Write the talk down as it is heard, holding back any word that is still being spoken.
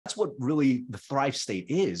what really the Thrive state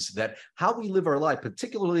is, that how we live our life,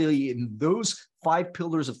 particularly in those 5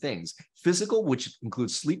 pillars of things: physical, which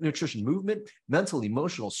includes sleep, nutrition, movement; mental,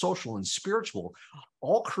 emotional, social, and spiritual,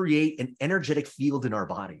 all create an energetic field in our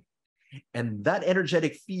body. And that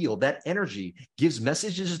energetic field, that energy, gives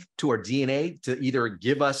messages to our DNA to either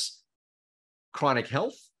give us chronic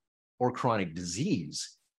health or chronic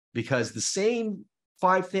disease, because the same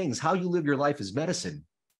 5 things, how you live your life, is medicine,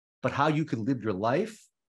 but how you can live your life,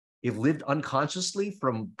 if lived unconsciously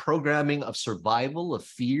from programming of survival, of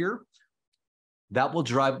fear, that will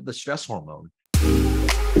drive the stress hormone.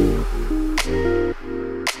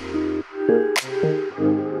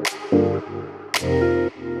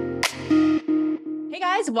 Hey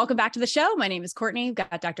guys, welcome back to the show. My name is Courtney. We've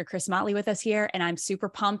got Dr. Chris Motley with us here, and I'm super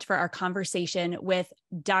pumped for our conversation with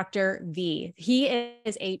Dr. V. He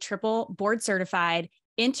is a triple board certified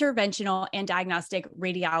interventional and diagnostic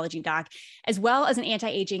radiology doc, as well as an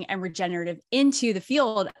anti-aging and regenerative into the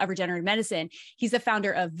field of regenerative medicine. He's the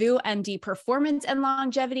founder of VuuMD Performance and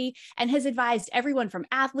Longevity, and has advised everyone from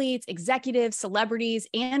athletes, executives, celebrities,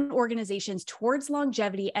 and organizations towards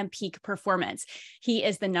longevity and peak performance. He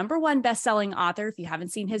is the #1 bestselling author, if you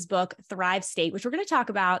haven't seen his book, Thrive State, which we're going to talk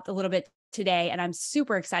about a little bit today, and I'm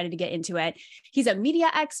super excited to get into it. He's a media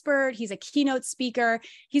expert. He's a keynote speaker.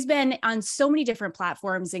 He's been on so many different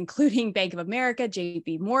platforms, including Bank of America,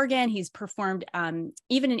 JP Morgan. He's performed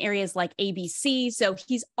even in areas like ABC. So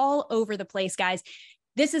he's all over the place, guys.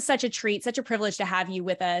 This is such a treat, such a privilege to have you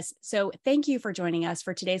with us. So thank you for joining us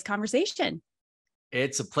for today's conversation.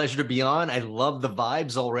 It's a pleasure to be on. I love the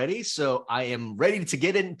vibes already. So I am ready to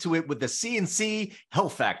get into it with the CNC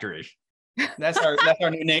Health Factory. That's our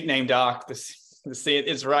new nickname, Doc.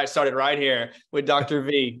 It's right. Started right here with Dr.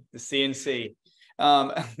 V, the CNC.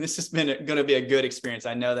 This has been going to be a good experience.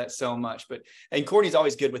 I know that so much. And Courtney's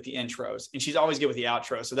always good with the intros, and she's always good with the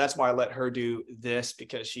outros. So that's why I let her do this,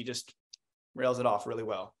 because she just rails it off really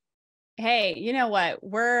well. Hey, you know what?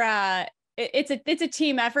 It's a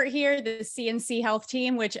team effort here, the CNC Health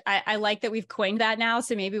team, which I like that we've coined that now.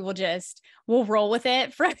 So maybe we'll roll with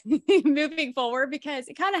it for moving forward, because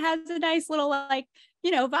it kind of has a nice little vibe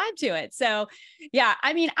to it. So yeah,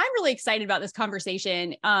 I mean, I'm really excited about this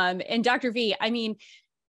conversation. And Dr. V, I mean,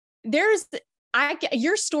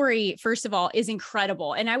 your story, first of all, is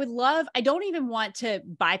incredible. And I don't even want to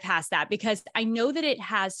bypass that, because I know that it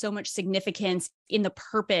has so much significance in the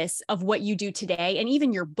purpose of what you do today, and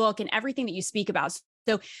even your book and everything that you speak about.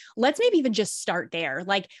 So let's maybe even just start there.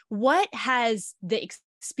 Like, what has the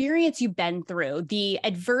experience you've been through, the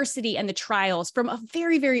adversity and the trials from a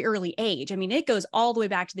very, very early age? I mean, it goes all the way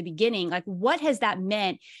back to the beginning. Like, what has that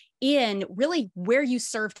meant in really where you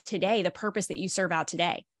serve today, the purpose that you serve out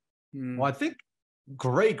today? Well, I think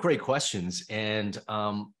great questions. And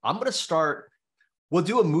I'm going to start, we'll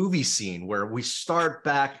do a movie scene where we start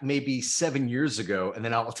back maybe 7 years ago, and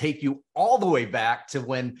then I'll take you all the way back to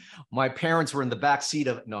when my parents were in the back seat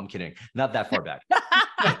of, no, I'm kidding, not that far back.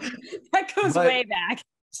 That goes way back.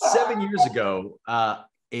 7 years ago,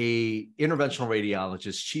 a interventional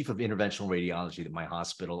radiologist, chief of interventional radiology at my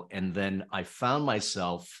hospital. And then I found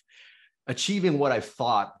myself achieving what I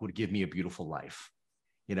thought would give me a beautiful life.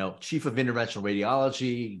 Chief of interventional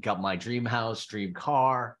radiology, got my dream house, dream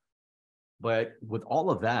car. But with all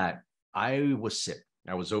of that, I was sick.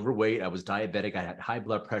 I was overweight. I was diabetic. I had high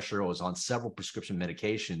blood pressure. I was on several prescription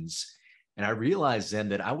medications. And I realized then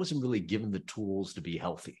that I wasn't really given the tools to be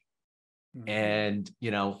healthy. Mm-hmm. And,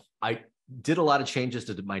 I did a lot of changes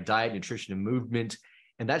to my diet, nutrition, and movement.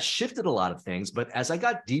 And that shifted a lot of things. But as I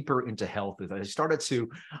got deeper into health, as I started to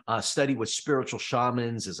study with spiritual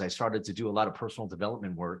shamans, as I started to do a lot of personal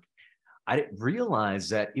development work, I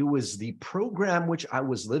realized that it was the program which I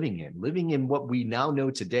was living in what we now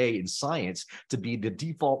know today in science to be the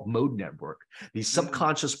default mode network. These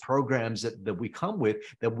subconscious programs that we come with,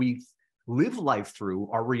 that we live life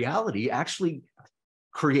through, our reality actually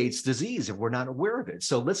creates disease if we're not aware of it.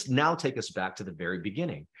 So let's now take us back to the very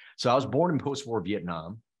beginning. So I was born in post-war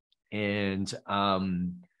Vietnam, and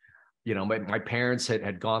my parents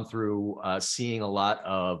had gone through seeing a lot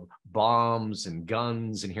of bombs and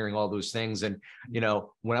guns and hearing all those things. And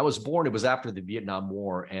when I was born, it was after the Vietnam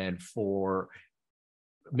War, and for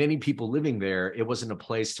many people living there, it wasn't a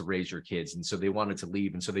place to raise your kids, and so they wanted to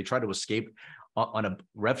leave, and so they tried to escape on a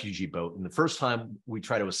refugee boat. And the first time we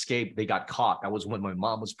tried to escape, they got caught. That was when my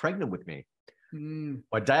mom was pregnant with me.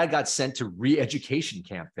 My dad got sent to re-education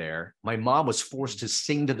camp there. My mom was forced to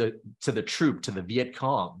sing to the troop, to the Viet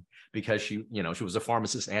Cong, because she was a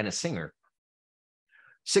pharmacist and a singer.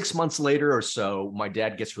 6 months later or so, my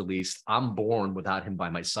dad gets released. I'm born without him by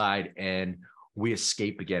my side, and we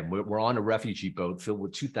escape again. We're on a refugee boat filled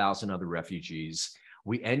with 2,000 other refugees.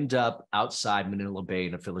 We end up outside Manila Bay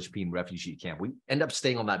in a Philippine refugee camp. We end up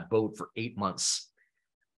staying on that boat for 8 months.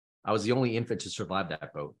 I was the only infant to survive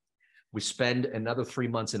that boat. We spend another 3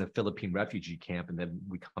 months in a Philippine refugee camp, and then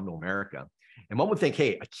we come to America. And one would think,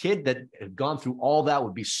 hey, a kid that had gone through all that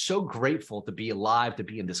would be so grateful to be alive, to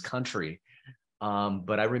be in this country.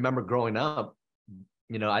 But I remember growing up,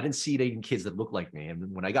 I didn't see even kids that looked like me.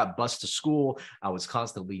 And when I got bused to school, I was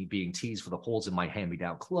constantly being teased for the holes in my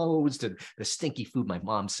hand-me-down clothes, and the stinky food my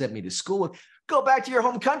mom sent me to school. Go back to your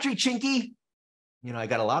home country, Chinky. I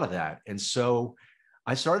got a lot of that. And so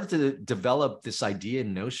I started to develop this idea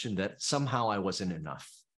and notion that somehow I wasn't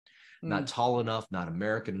enough, not tall enough, not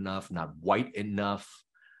American enough, not white enough.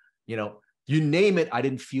 You name it, I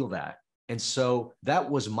didn't feel that. And so that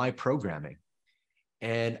was my programming.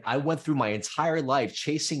 And I went through my entire life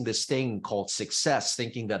chasing this thing called success,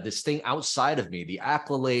 thinking that this thing outside of me, the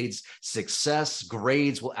accolades, success,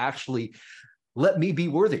 grades will actually let me be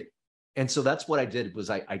worthy. And so that's what I did, was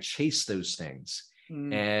I chased those things.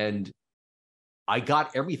 And I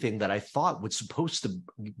got everything that I thought was supposed to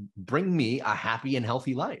bring me a happy and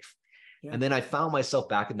healthy life. Yeah. And then I found myself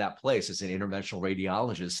back in that place as an interventional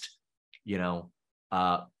radiologist,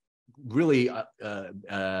 really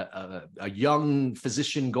a young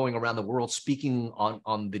physician going around the world speaking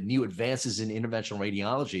on the new advances in interventional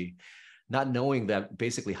radiology, not knowing that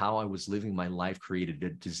basically how I was living my life created a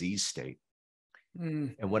disease state.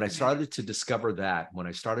 And when I started to discover that, when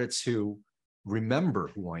I started to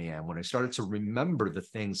remember who I am, when I started to remember the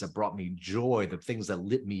things that brought me joy, the things that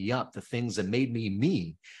lit me up, the things that made me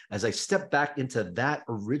me, as I stepped back into that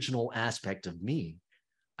original aspect of me,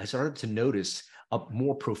 I started to notice a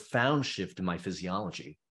more profound shift in my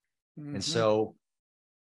physiology. And so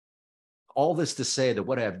all this to say that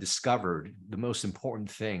what I have discovered, the most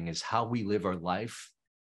important thing is how we live our life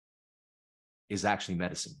is actually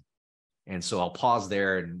medicine. And so I'll pause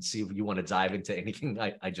there and see if you want to dive into anything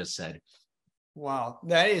I just said. Wow,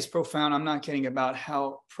 that is profound. I'm not kidding about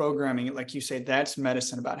how programming, like you say, that's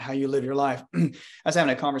medicine, about how you live your life. I was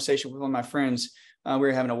having a conversation with one of my friends. We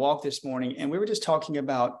were having a walk this morning, and we were just talking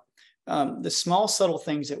about the small, subtle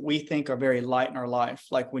things that we think are very light in our life.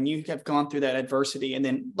 Like when you have gone through that adversity, and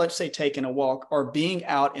then let's say taking a walk, or being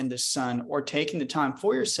out in the sun, or taking the time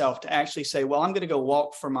for yourself to actually say, well, I'm going to go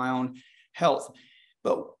walk for my own health.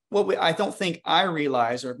 But what I don't think I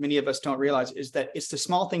realize, or many of us don't realize, is that it's the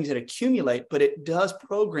small things that accumulate, but it does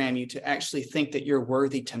program you to actually think that you're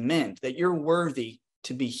worthy to mend, that you're worthy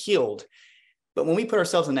to be healed. But when we put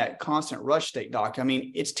ourselves in that constant rush state, Doc, I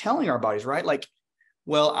mean, it's telling our bodies, right? Like,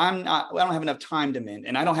 well, I don't have enough time to mend,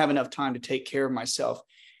 and I don't have enough time to take care of myself.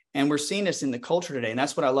 And we're seeing this in the culture today. And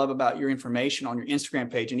that's what I love about your information on your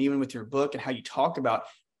Instagram page, and even with your book, and how you talk about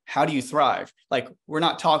how do you thrive? Like, we're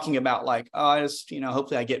not talking about like, oh, I just,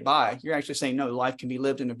 hopefully I get by. You're actually saying, no, life can be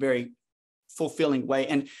lived in a very fulfilling way.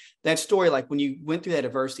 And that story, like when you went through that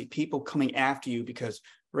adversity, people coming after you because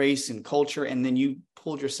race and culture, and then you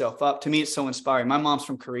pulled yourself up. To me, it's so inspiring. My mom's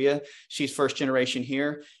from Korea. She's first generation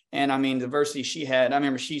here. And I mean, the adversity she had, I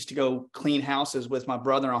remember she used to go clean houses with my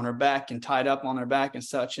brother on her back and tied up on her back and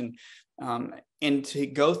such. And to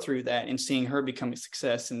go through that and seeing her become a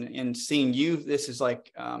success, and seeing you, this is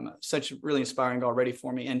like such really inspiring already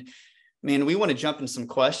for me. And man, we want to jump in some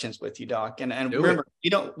questions with you, Doc. And remember, we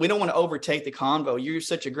don't want to overtake the convo. You're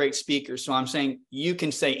such a great speaker. So I'm saying you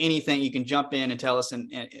can say anything, you can jump in and tell us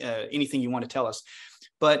and anything you want to tell us.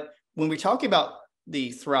 But when we're talking about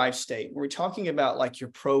the Thrive state, when we're talking about like your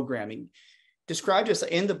programming, describe just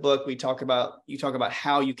in the book, you talk about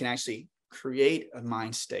how you can actually create a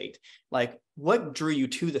mind state. Like, what drew you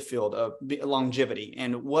to the field of longevity,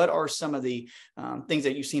 and what are some of the things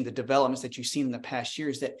that you've seen, the developments that you've seen in the past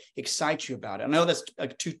years that excite you about it? I know that's a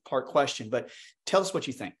two-part question, but tell us what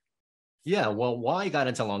you think. Yeah, well, why I got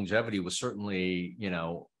into longevity was certainly,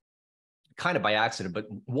 kind of by accident, but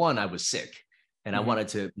one, I was sick. And I wanted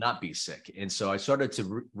to not be sick. And so I started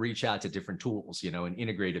to reach out to different tools, in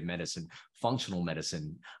integrative medicine, functional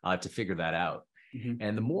medicine, to figure that out.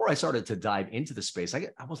 And the more I started to dive into the space, I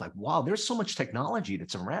was like, wow, there's so much technology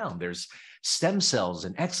that's around. There's stem cells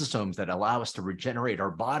and exosomes that allow us to regenerate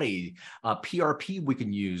our body. PRP we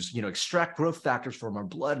can use, extract growth factors from our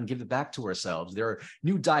blood and give it back to ourselves. There are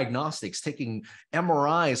new diagnostics, taking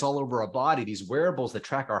MRIs all over our body, these wearables that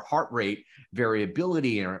track our heart rate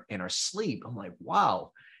variability and our sleep. I'm like,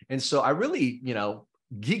 wow. And so I really,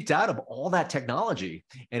 geeked out of all that technology,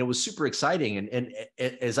 and it was super exciting. And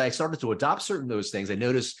as I started to adopt certain those things, I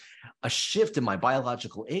noticed a shift in my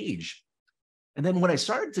biological age. And then when I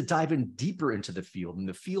started to dive in deeper into the field, in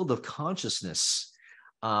the field of consciousness,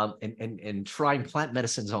 and trying plant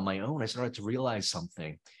medicines on my own, I started to realize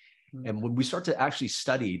something. And when we start to actually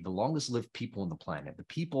study the longest lived people on the planet, the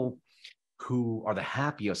people who are the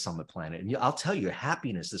happiest on the planet, and I'll tell you,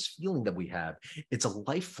 happiness, this feeling that we have, it's a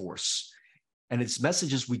life force. And it's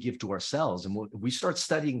messages we give to ourselves. And when we start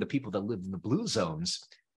studying the people that live in the blue zones,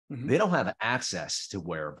 they don't have access to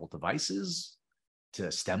wearable devices,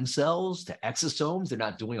 to stem cells, to exosomes. They're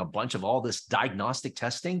not doing a bunch of all this diagnostic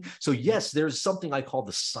testing. So yes, there's something I call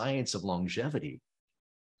the science of longevity.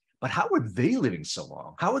 But how are they living so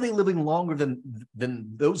long? How are they living longer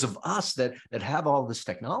than those of us that have all this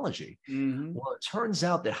technology? Well, it turns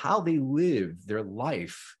out that how they live their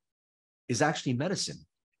life is actually medicine.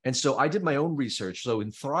 And so I did my own research. So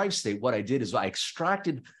in Thrive State, what I did is I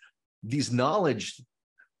extracted these knowledge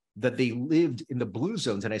that they lived in the blue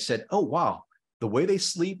zones. And I said, oh, wow, the way they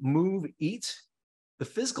sleep, move, eat, the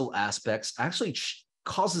physical aspects actually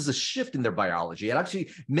causes a shift in their biology. It actually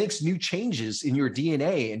makes new changes in your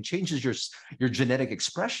DNA and changes your genetic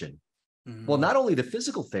expression. Well, not only the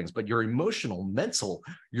physical things, but your emotional, mental,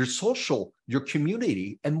 your social, your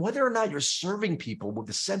community, and whether or not you're serving people with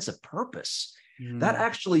a sense of purpose. That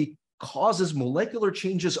actually causes molecular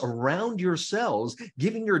changes around your cells,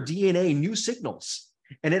 giving your DNA new signals.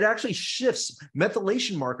 And it actually shifts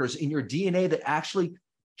methylation markers in your DNA that actually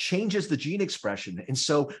changes the gene expression. And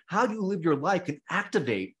so how you live your life can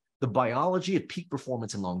activate the biology of peak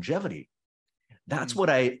performance and longevity. That's what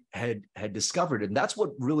I had discovered. And that's what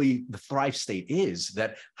really the Thrive State is,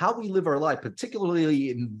 that how we live our life, particularly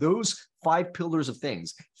in those 5 pillars of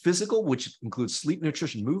things: physical, which includes sleep,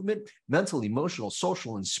 nutrition, movement; mental, emotional,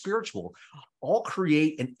 social, and spiritual, all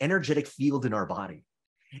create an energetic field in our body.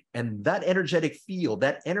 And that energetic field,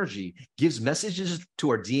 that energy, gives messages to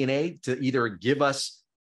our DNA to either give us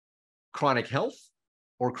chronic health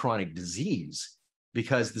or chronic disease,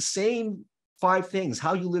 because the same 5 things,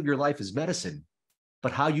 how you live your life, is medicine.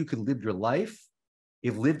 But how you can live your life,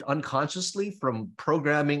 if lived unconsciously from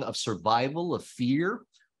programming of survival, of fear,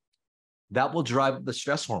 that will drive the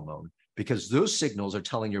stress hormone, because those signals are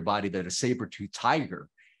telling your body that a saber-toothed tiger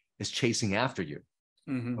is chasing after you.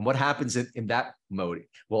 And what happens in that mode?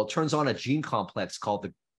 Well, it turns on a gene complex called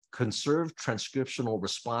the conserved transcriptional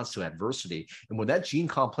response to adversity. And when that gene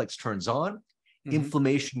complex turns on,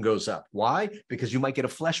 inflammation goes up. Why? Because you might get a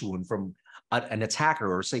flesh wound from an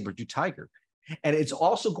attacker or a saber-toothed tiger. And it's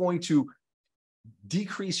also going to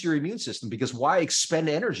decrease your immune system, because why expend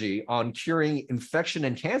energy on curing infection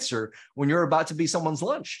and cancer when you're about to be someone's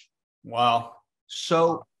lunch? Wow.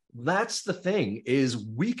 So that's the thing, is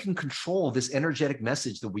we can control this energetic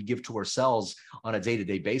message that we give to ourselves on a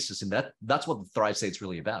day-to-day basis. And that's what the Thrive State's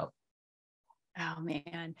really about. Oh,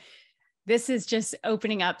 man. This is just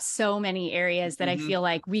opening up so many areas that I feel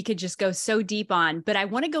like we could just go so deep on. But I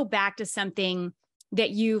want to go back to something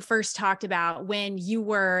that you first talked about when you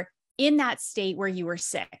were in that state where you were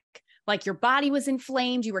sick. Like your body was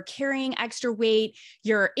inflamed, you were carrying extra weight,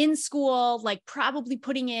 you're in school, like probably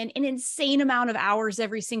putting in an insane amount of hours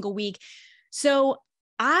every single week. So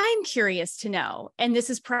I'm curious to know, and this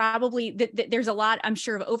is probably, there's a lot, I'm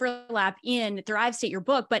sure, of overlap in Thrive State, your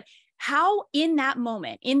book, but how in that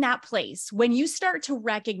moment, in that place, when you start to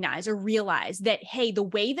recognize or realize that, hey, the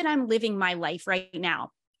way that I'm living my life right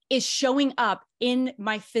now is showing up in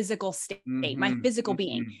my physical state, my physical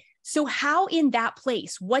being. So how in that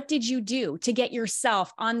place, what did you do to get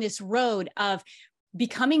yourself on this road of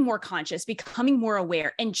becoming more conscious, becoming more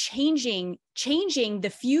aware, and changing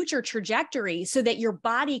the future trajectory so that your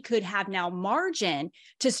body could have now margin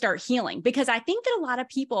to start healing? Because I think that a lot of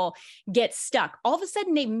people get stuck. All of a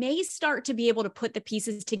sudden, they may start to be able to put the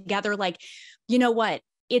pieces together. Like, you know what?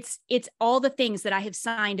 It's all the things that I have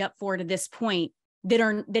signed up for to this point that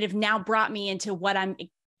have now brought me into what I'm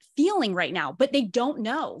feeling right now, but they don't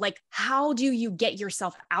know, like, how do you get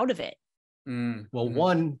yourself out of it? Well,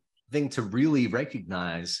 one thing to really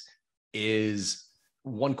recognize is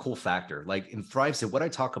one cool factor. Like in Thrive State, what I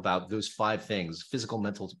talk about, those 5 things: physical,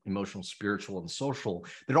 mental, emotional, spiritual, and social,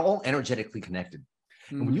 they're all energetically connected.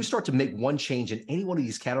 And when you start to make one change in any one of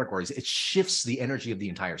these categories, it shifts the energy of the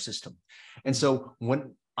entire system. And so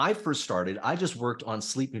when I first started, I just worked on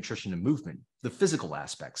sleep, nutrition, and movement, the physical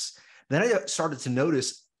aspects. Then I started to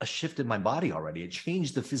notice a shift in my body already. It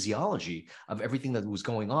changed the physiology of everything that was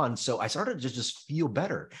going on. So I started to just feel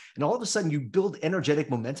better. And all of a sudden, you build energetic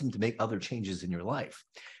momentum to make other changes in your life.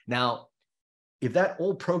 Now, if that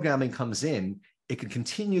old programming comes in, it can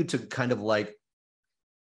continue to kind of like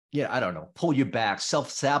I don't know, pull you back,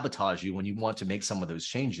 self-sabotage you when you want to make some of those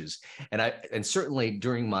changes. And certainly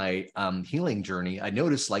during my healing journey, I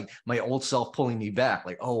noticed like my old self pulling me back,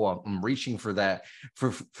 like, oh, I'm reaching for that,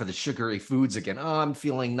 for the sugary foods again. Oh, I'm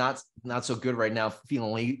feeling not so good right now,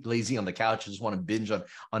 feeling lazy on the couch, just want to binge on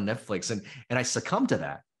Netflix. And I succumbed to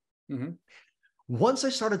that. Mm-hmm. Once I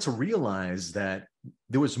started to realize that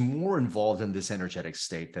there was more involved in this energetic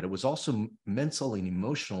state, that it was also mental and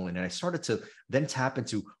emotional, and I started to then tap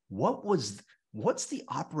into what's the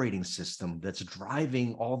operating system that's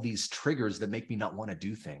driving all these triggers that make me not want to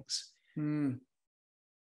do things.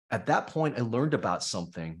 At that point, I learned about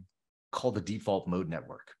something called the default mode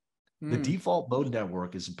network. The default mode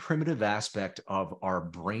network is a primitive aspect of our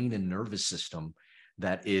brain and nervous system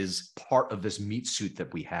that is part of this meat suit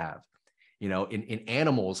that we have. In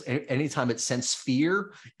animals, anytime it sensed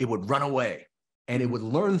fear, it would run away and it would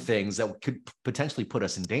learn things that could potentially put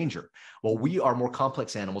us in danger. Well, we are more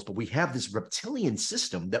complex animals, but we have this reptilian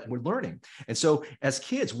system that we're learning. And so as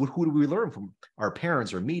kids, who do we learn from? Our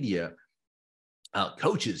parents or media,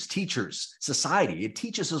 coaches, teachers, society. It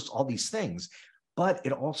teaches us all these things, but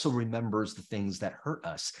it also remembers the things that hurt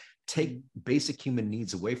us, take basic human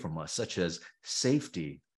needs away from us, such as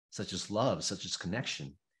safety, such as love, such as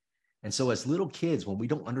connection. And so as little kids, when we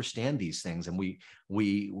don't understand these things and we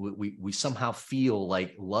somehow feel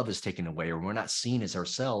like love is taken away or we're not seen as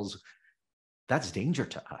ourselves, that's danger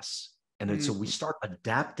to us. And then so we start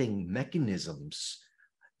adapting mechanisms,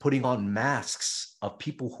 putting on masks of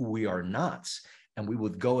people who we are not, and we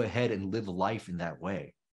would go ahead and live life in that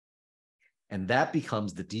way. And that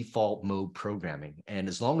becomes the default mode programming. And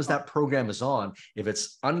as long as that program is on, if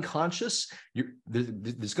it's unconscious,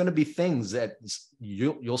 there's going to be things that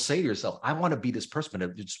you'll say to yourself, I want to be this person, but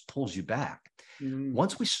it just pulls you back.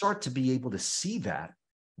 Once we start to be able to see that,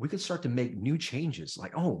 we can start to make new changes.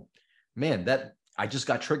 Like, oh man, that I just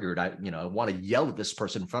got triggered. I want to yell at this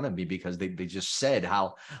person in front of me because they just said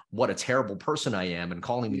what a terrible person I am and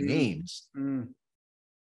calling me names.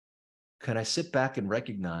 Can I sit back and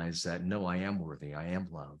recognize that, no, I am worthy, I am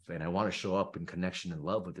loved, and I want to show up in connection and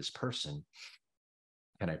love with this person?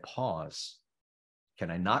 Can I pause?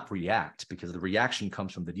 Can I not react? Because the reaction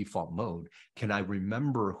comes from the default mode. Can I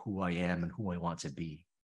remember who I am and who I want to be?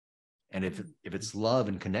 And if it's love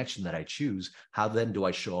and connection that I choose, how then do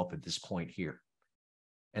I show up at this point here?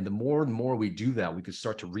 And the more and more we do that, we could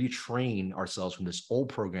start to retrain ourselves from this old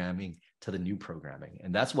programming to the new programming.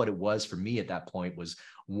 And that's what it was for me at that point, was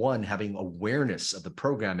one, having awareness of the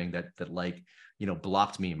programming that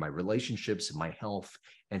blocked me in my relationships, in my health,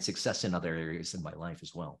 and success in other areas in my life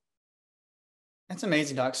as well. That's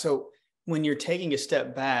amazing, Doc. So when you're taking a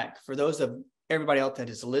step back, for those of everybody else that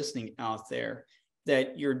is listening out there,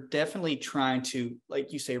 that you're definitely trying to,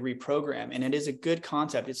 like you say, reprogram. And it is a good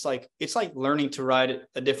concept. It's like learning to ride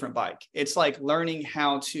a different bike. It's like learning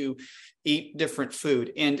how to eat different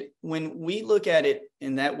food. And when we look at it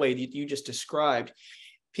in that way that you just described,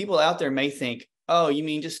 people out there may think, oh, you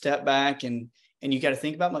mean just step back and you got to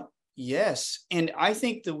think about it? Yes. And I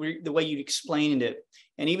think the way you explained it,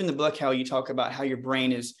 and even the book, how you talk about how your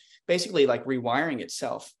brain is basically like rewiring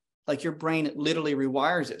itself, like your brain literally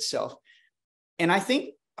rewires itself. And I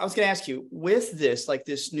think I was going to ask you, with this, like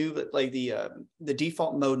this new, like the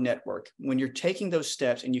default mode network, when you're taking those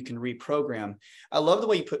steps and you can reprogram, I love the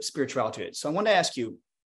way you put spirituality to it. So I want to ask you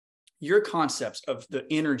your concepts of the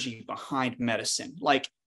energy behind medicine. Like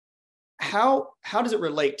how does it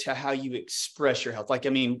relate to how you express your health? Like, I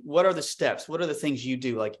mean, what are the steps? What are the things you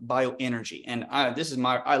do, like bioenergy? And I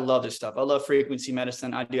love this stuff. I love frequency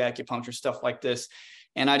medicine. I do acupuncture, stuff like this.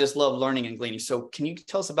 And I just love learning and gleaning. So can you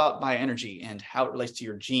tell us about bioenergy and how it relates to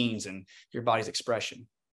your genes and your body's expression?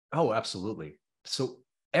 Oh, absolutely. So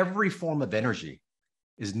every form of energy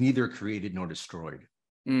is neither created nor destroyed.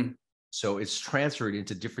 So it's transferred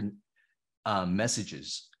into different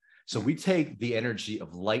messages. So we take the energy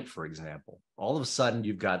of light, for example. All of a sudden,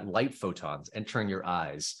 you've got light photons entering your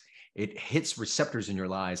eyes. It hits receptors in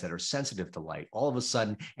your eyes that are sensitive to light. All of a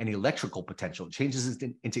sudden, an electrical potential changes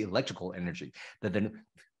into electrical energy that then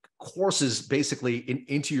courses basically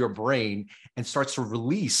into your brain and starts to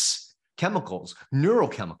release chemicals,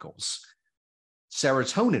 neurochemicals,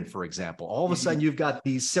 serotonin, for example. All of a sudden, you've got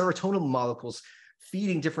these serotonin molecules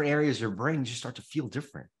feeding different areas of your brain. You start to feel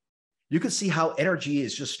different. You can see how energy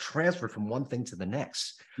is just transferred from one thing to the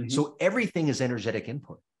next. So everything is energetic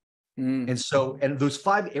input. And so, and those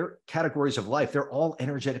 5 categories of life, they're all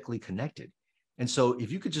energetically connected. And so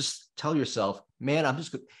if you could just tell yourself, man, I'm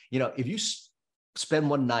just, if you spend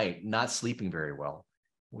one night not sleeping very well,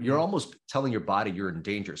 you're almost telling your body you're in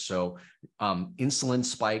danger. So insulin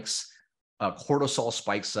spikes, cortisol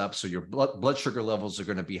spikes up. So your blood sugar levels are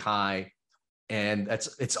going to be high. And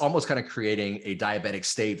it's almost kind of creating a diabetic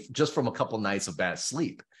state just from a couple nights of bad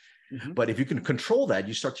sleep. Mm-hmm. But if you can control that,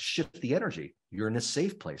 you start to shift the energy. You're in a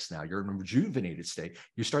safe place now. You're in a rejuvenated state.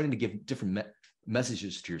 You're starting to give different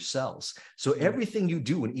messages to your cells. So everything you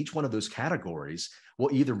do in each one of those categories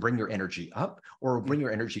will either bring your energy up or bring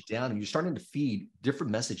your energy down. And you're starting to feed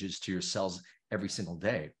different messages to your cells every single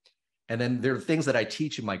day. And then there are things that I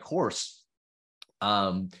teach in my course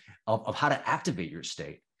of how to activate your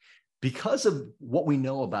state. Because of what we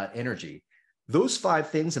know about energy, those 5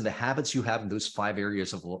 things and the habits you have in those 5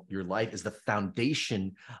 areas of your life is the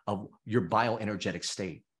foundation of your bioenergetic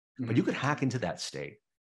state. But you could hack into that state,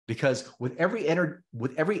 because with every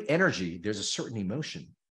energy, there's a certain emotion.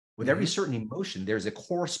 With every certain emotion, there's a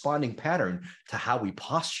corresponding pattern to how we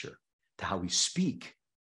posture, to how we speak,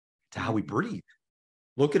 to how we breathe.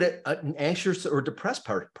 Look at an anxious or depressed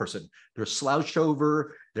person. They're slouched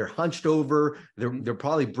over, they're hunched over, they're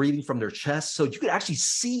probably breathing from their chest. So you could actually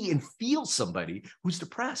see and feel somebody who's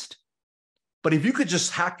depressed. But if you could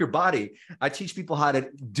just hack your body, I teach people how to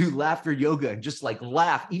do laughter yoga and just like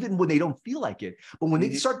laugh, even when they don't feel like it. But when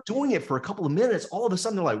they start doing it for a couple of minutes, all of a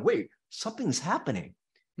sudden they're like, wait, something's happening.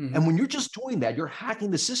 And when you're just doing that, you're hacking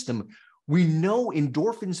the system. We know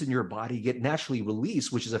endorphins in your body get naturally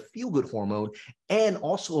released, which is a feel-good hormone and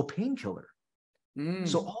also a painkiller.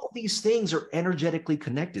 So all these things are energetically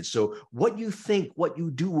connected. So what you think, what you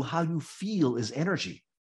do, how you feel is energy.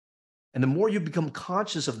 And the more you become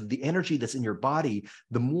conscious of the energy that's in your body,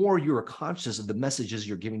 the more you're conscious of the messages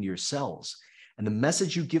you're giving to your cells. And the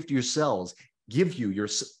message you give to your cells give you your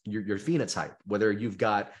phenotype, whether you've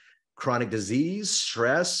got chronic disease,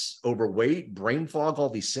 stress, overweight, brain fog, all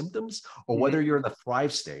these symptoms, or whether you're in the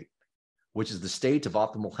thrive state, which is the state of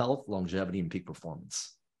optimal health, longevity, and peak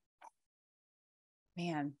performance.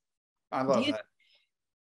 Man, I love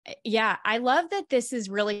that. Yeah, I love that this is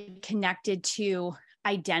really connected to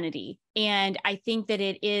identity. And I think that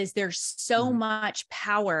there's so much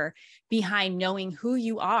power behind knowing who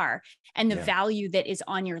you are and the value that is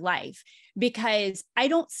on your life, because I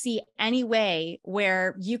don't see any way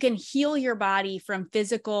where you can heal your body from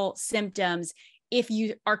physical symptoms if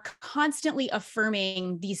you are constantly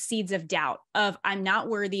affirming these seeds of doubt of I'm not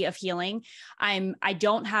worthy of healing. I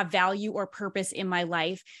don't have value or purpose in my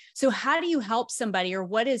life. So how do you help somebody, or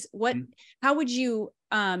how would you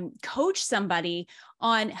coach somebody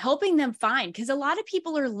on helping them find? Because a lot of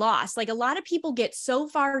people are lost. Like a lot of people get so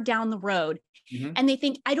far down the road and they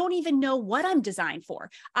think, I don't even know what I'm designed for.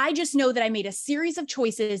 I just know that I made a series of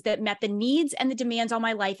choices that met the needs and the demands on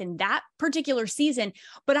my life in that particular season,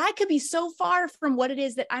 but I could be so far from what it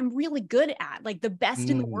is that I'm really good at, like the best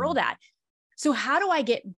in the world at. So how do I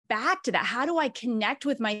get back to that? How do I connect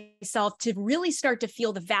with myself to really start to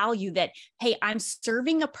feel the value that, hey, I'm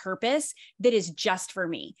serving a purpose that is just for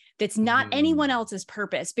me, that's not anyone else's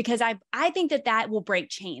purpose? Because I think that will break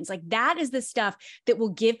chains. Like that is the stuff that will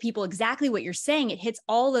give people exactly what you're saying. It hits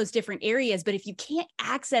all those different areas. But if you can't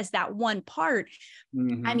access that one part,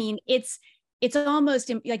 I mean, it's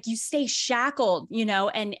almost like you stay shackled,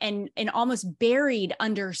 and almost buried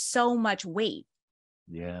under so much weight.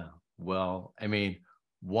 Yeah. Well, I mean,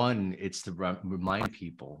 one, it's to remind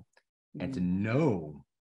people and to know.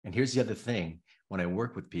 And here's the other thing. When I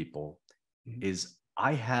work with people is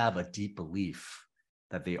I have a deep belief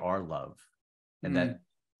that they are love and that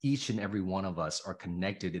each and every one of us are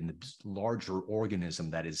connected in the larger organism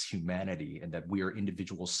that is humanity, and that we are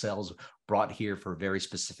individual cells brought here for a very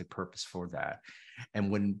specific purpose for that. And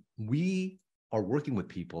when we are working with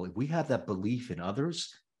people, if we have that belief in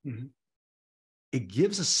others, it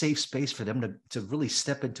gives a safe space for them to really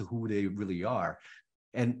step into who they really are.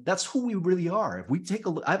 And that's who we really are. If we take a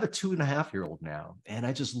look, I have a 2.5-year-old now, and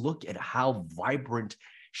I just look at how vibrant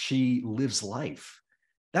she lives life.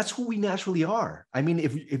 That's who we naturally are. I mean,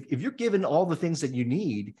 if you're given all the things that you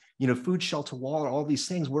need, food, shelter, water, all these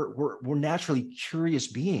things, we're naturally curious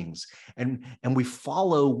beings, and we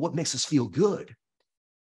follow what makes us feel good.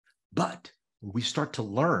 But we start to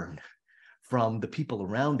learn from the people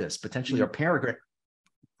around us, potentially our parents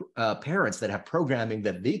that have programming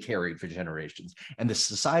that they carried for generations, and the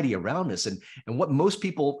society around us. And what most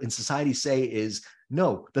people in society say is,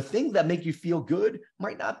 no, the thing that make you feel good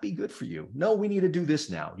might not be good for you. No, we need to do this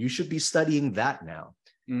now. You should be studying that now.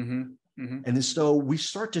 And so we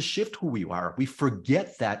start to shift who we are. We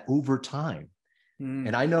forget that over time.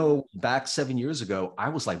 And I know back 7 years ago, I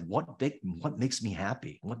was like, what makes me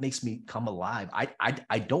happy? What makes me come alive?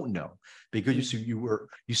 I don't know, because you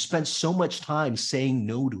spent so much time saying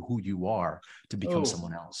no to who you are to become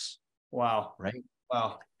someone else. Wow. Right.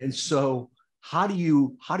 Wow. And so how do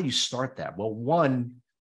you start that? Well, one,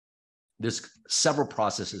 there's several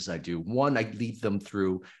processes I do. One, I lead them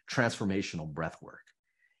through transformational breath work.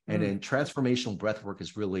 And then transformational breath work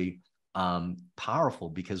is really powerful,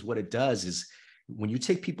 because what it does is when you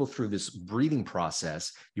take people through this breathing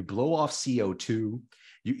process, you blow off CO2,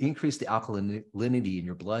 you increase the alkalinity in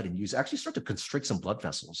your blood, and you actually start to constrict some blood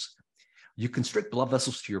vessels. You constrict blood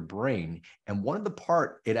vessels to your brain. And one of the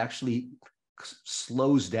part it actually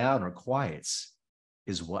slows down or quiets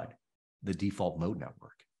is what? The default mode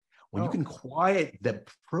network. When you can quiet the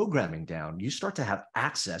programming down, you start to have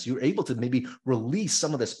access. You're able to maybe release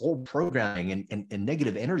some of this old programming and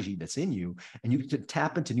negative energy that's in you, and you can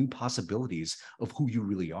tap into new possibilities of who you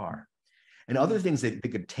really are. And other things that they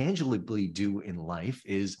could tangibly do in life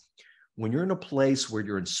is when you're in a place where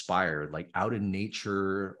you're inspired, like out in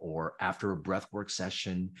nature or after a breathwork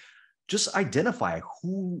session, just identify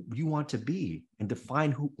who you want to be and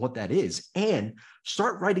define what that is, and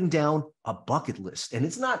start writing down a bucket list. And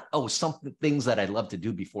it's not, some things that I'd love to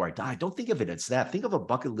do before I die. Don't think of it as that. Think of a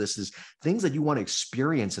bucket list as things that you want to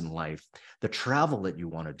experience in life, the travel that you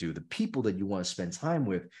want to do, the people that you want to spend time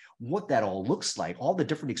with, what that all looks like, all the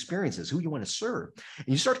different experiences, who you want to serve. And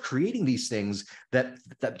you start creating these things that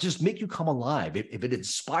just make you come alive. If it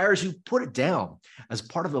inspires you, put it down as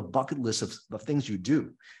part of a bucket list of things you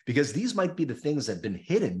do, because these might be the things that have been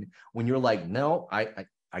hidden when you're like, no, I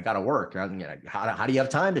got to work. How do you have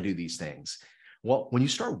time to do these things? Well, when you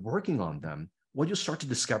start working on them, what you'll start to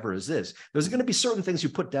discover is this: there's going to be certain things you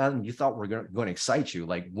put down and you thought were going to excite you,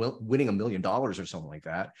 like winning $1 million or something like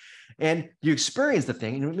that. And you experience the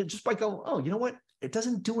thing, and just by going, oh, you know what? It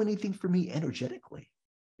doesn't do anything for me energetically.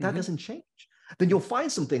 That doesn't change. Then you'll find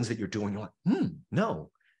some things that you're doing. You're like,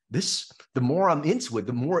 no, the more I'm into it,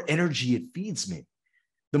 the more energy it feeds me.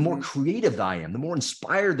 The more creative I am, the more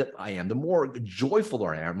inspired that I am, the more joyful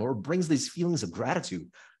I am, the more it brings these feelings of gratitude.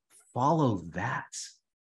 Follow that.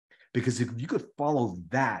 Because if you could follow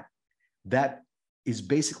that, that is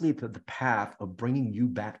basically the path of bringing you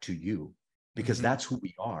back to you, because that's who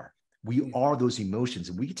we are. We are those emotions,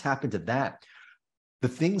 and we can tap into that. The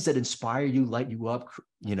things that inspire you, light you up,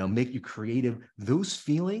 make you creative, those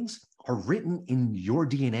feelings are written in your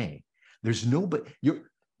DNA. There's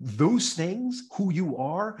those things, who you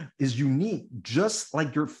are, is unique, just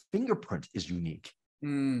like your fingerprint is unique.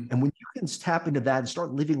 And when you can tap into that and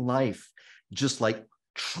start living life, just like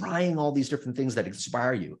trying all these different things that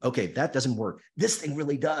inspire you. Okay, that doesn't work. This thing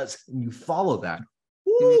really does. And you follow that.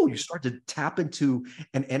 You start to tap into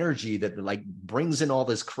an energy that like brings in all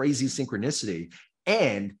this crazy synchronicity.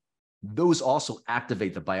 And those also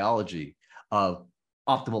activate the biology of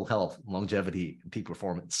optimal health, longevity, and peak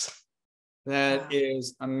performance. That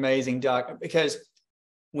is amazing, Doc, because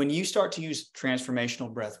when you start to use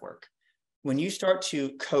transformational breath work, when you start to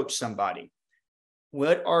coach somebody,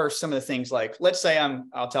 what are some of the things, like, let's say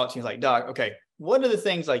I'll talk to you like, Doc, okay, what are the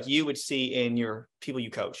things like you would see in your people you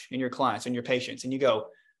coach, in your clients, in your patients, and you go,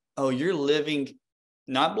 oh, you're living,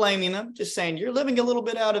 not blaming them, just saying you're living a little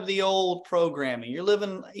bit out of the old programming. You're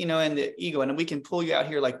living, in the ego, and we can pull you out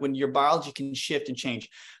here, like when your biology can shift and change.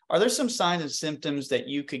 Are there some signs and symptoms that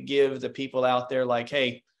you could give the people out there, like,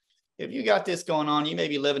 hey, if you got this going on, you may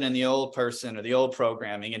be living in the old person or the old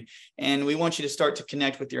programming, and we want you to start to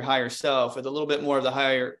connect with your higher self, with a little bit more of the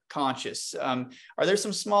higher conscious. Are there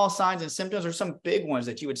some small signs and symptoms, or some big ones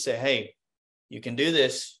that you would say, hey, you can do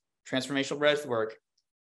this transformational breath work,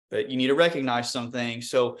 but you need to recognize some things?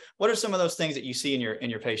 So what are some of those things that you see in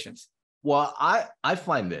your patients? Well, I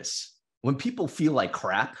find this: when people feel like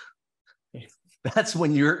crap, that's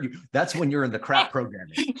when you're in the crap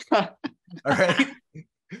programming. All right.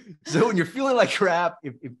 So when you're feeling like crap,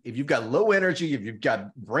 if you've got low energy, if you've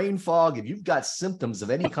got brain fog, if you've got symptoms of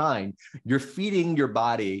any kind, you're feeding your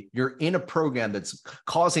body, you're in a program that's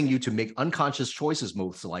causing you to make unconscious choices,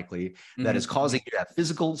 most likely, that is causing you to have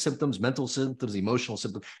physical symptoms, mental symptoms, emotional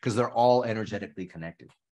symptoms, because they're all energetically connected.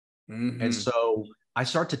 And so I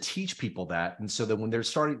start to teach people that. And so that when they're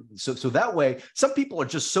starting, so that way, some people are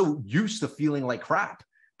just so used to feeling like crap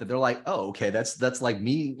that they're like, oh, okay, that's like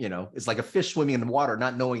me, it's like a fish swimming in the water,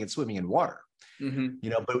 not knowing it's swimming in water,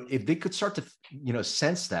 but if they could start to,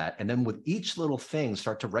 sense that, and then with each little thing,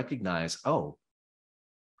 start to recognize, oh,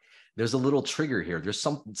 there's a little trigger here. There's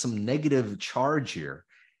some negative charge here.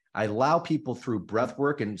 I allow people through breath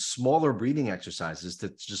work and smaller breathing exercises to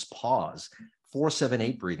just pause.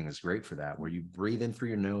 4-7-8 breathing is great for that, where you breathe in through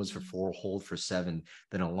your nose for 4, hold for 7,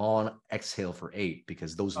 then a long exhale for 8,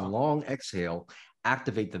 because those long exhale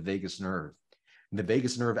activate the vagus nerve. And the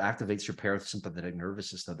vagus nerve activates your parasympathetic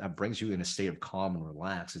nervous system. That brings you in a state of calm and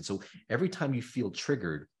relax. And so every time you feel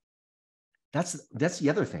triggered, that's the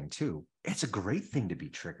other thing too. It's a great thing to be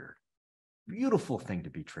triggered. Beautiful thing to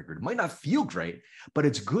be triggered. It might not feel great, but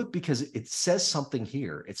it's good because it says something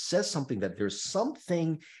here. It says something that there's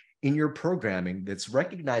something in your programming that's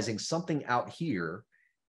recognizing something out here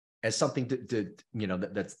as something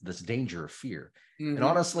that's danger or fear. Mm-hmm. And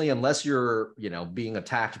honestly, unless you're, being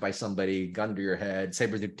attacked by somebody, gun to your head,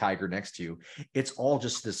 saber-toothed tiger next to you, it's all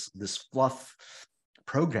just this fluff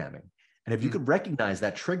programming. And if you could recognize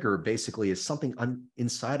that trigger basically as something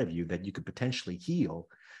inside of you that you could potentially heal,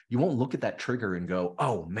 you won't look at that trigger and go,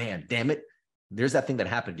 oh man, damn it, there's that thing that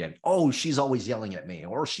happened again. Oh, she's always yelling at me,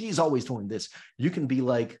 or she's always doing this. You can be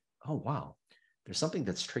like, oh wow, there's something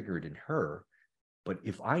that's triggered in her. But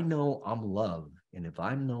if I know I'm loved and if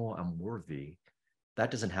I know I'm worthy,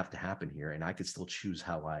 that doesn't have to happen here. And I could still choose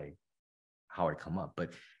how I come up.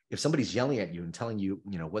 But if somebody's yelling at you and telling you,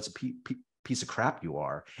 what's a piece of crap you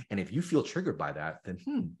are, and if you feel triggered by that, then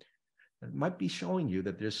it might be showing you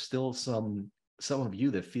that there's still some of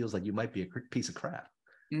you that feels like you might be a piece of crap.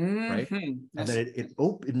 Mm-hmm. Right. And then it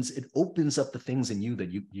opens up the things in you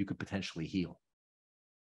that you could potentially heal.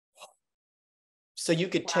 So you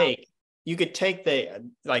could take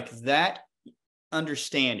that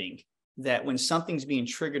understanding that when something's being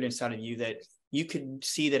triggered inside of you, that you could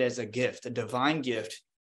see that as a gift, a divine gift,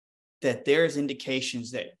 that there's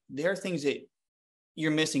indications that there are things that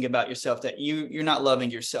you're missing about yourself, that you're not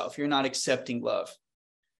loving yourself, you're not accepting love.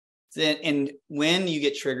 Then, and when you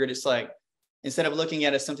get triggered, it's like, instead of looking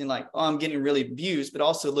at it as something like, oh, I'm getting really abused, but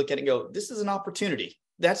also look at it and go, this is an opportunity.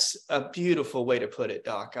 That's a beautiful way to put it,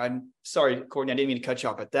 Doc. I'm sorry, Courtney, I didn't mean to cut you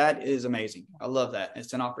off, but that is amazing. I love that.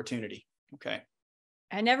 It's an opportunity. Okay.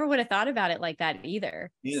 I never would have thought about it like that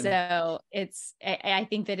either. So I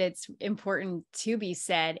think that it's important to be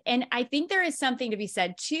said. And I think there is something to be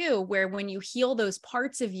said too, where when you heal those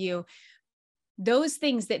parts of you, those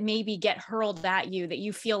things that maybe get hurled at you, that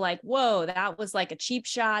you feel like, whoa, that was like a cheap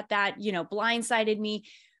shot, that, blindsided me.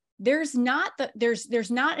 There's not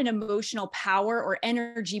an emotional power or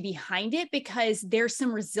energy behind it, because there's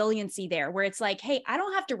some resiliency there where it's like, hey, I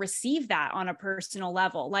don't have to receive that on a personal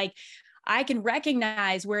level. Like, I can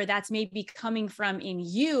recognize where that's maybe coming from in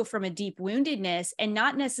you, from a deep woundedness, and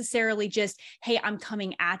not necessarily just, hey, I'm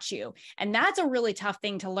coming at you. And that's a really tough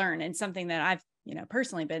thing to learn, and something that I've,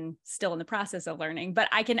 personally been still in the process of learning, but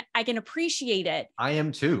I can appreciate it. I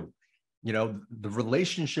am too. The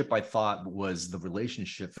relationship I thought was the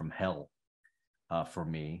relationship from hell for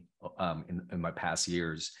me in my past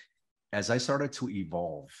years, as I started to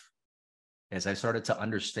evolve, as I started to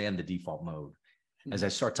understand the default mode, as I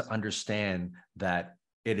start to understand that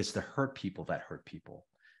it is the hurt people that hurt people,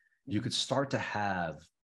 you could start to have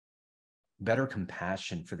better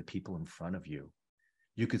compassion for the people in front of you.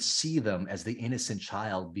 You could see them as the innocent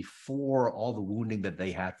child before all the wounding that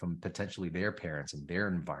they had from potentially their parents and their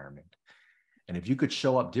environment. And if you could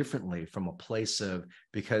show up differently from a place of,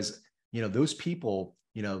 because, those people,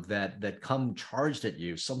 that come charged at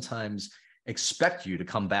you sometimes expect you to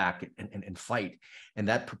come back and fight. And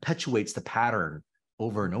that perpetuates the pattern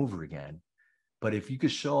over and over again. But if you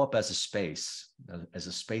could show up as a space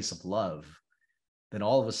of love, then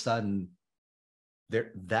all of a sudden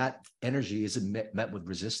that energy isn't met with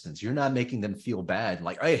resistance. You're not making them feel bad,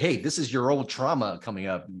 like, hey, this is your old trauma coming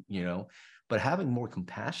up, but having more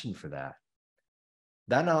compassion for that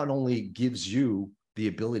not only gives you the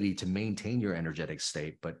ability to maintain your energetic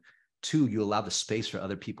state, but two, you allow the space for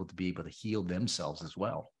other people to be able to heal themselves as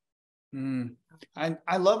well.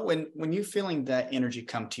 I love when you're feeling that energy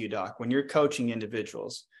come to you, Doc, when you're coaching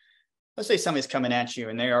individuals. Let's say somebody's coming at you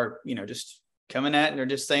and they are, just coming at, and they're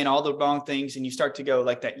just saying all the wrong things, and you start to go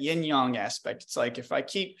like that yin yang aspect. It's like, if I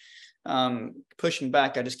keep pushing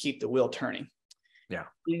back, I just keep the wheel turning. Yeah.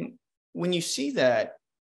 When you see that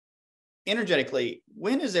energetically,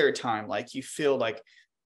 when is there a time like you feel like,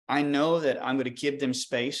 I know that I'm going to give them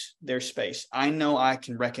their space. I know I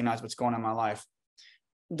can recognize what's going on in my life,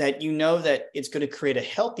 that that it's going to create a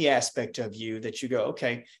healthy aspect of you, that you go,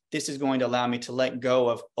 okay, this is going to allow me to let go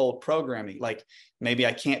of old programming. Like, maybe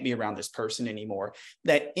I can't be around this person anymore.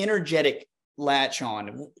 That energetic latch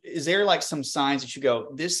on, is there like some signs that you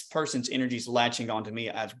go, this person's energy is latching onto me?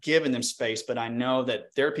 I've given them space, but I know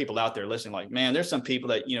that there are people out there listening, like, man, there's some people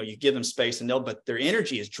that, you give them space but their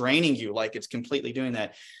energy is draining you. Like, it's completely doing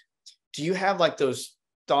that. Do you have like those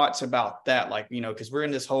thoughts about that? Like, because we're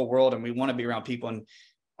in this whole world and we want to be around people. And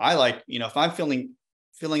I like, if I'm feeling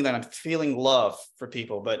that I'm feeling love for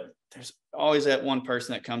people, but there's always that one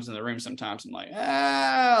person that comes in the room sometimes and like,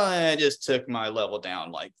 I just took my level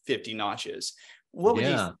down like 50 notches. What would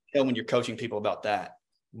you tell when you're coaching people about that?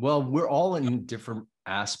 Well, we're all in different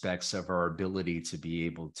aspects of our ability to be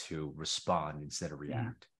able to respond instead of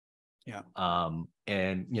react. Yeah.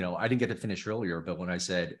 And, I didn't get to finish earlier, but when I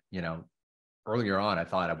said, earlier on, I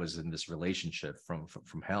thought I was in this relationship from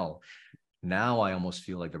hell. Now I almost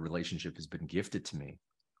feel like the relationship has been gifted to me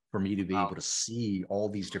for me to be able to see all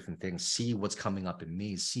these different things, see what's coming up in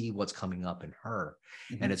me, see what's coming up in her.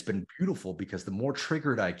 And it's been beautiful because the more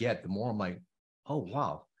triggered I get, the more I'm like, oh,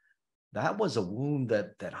 wow, that was a wound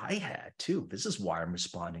that I had too. This is why I'm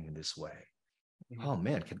responding in this way. Oh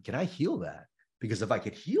man, can I heal that? Because if I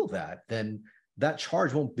could heal that, then that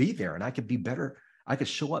charge won't be there and I could be better. I could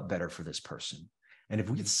show up better for this person. And if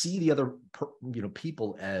we could see the other,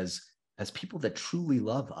 people as people that truly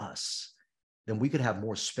love us, then we could have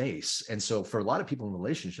more space. And so for a lot of people in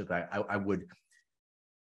relationships, I would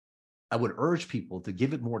urge people to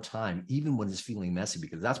give it more time, even when it's feeling messy,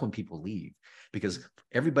 because that's when people leave, because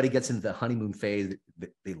everybody gets into the honeymoon phase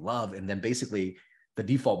that they love. And then basically the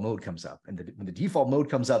default mode comes up. And when the default mode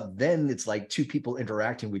comes up, then it's like two people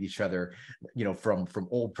interacting with each other, from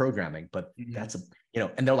old programming. But that's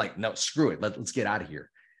and they're like, no, screw it. Let's get out of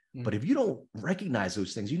here. But if you don't recognize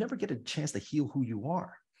those things, you never get a chance to heal who you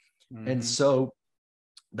are. And so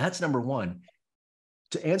that's number one.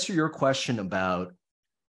 To answer your question about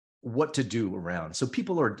what to do around. So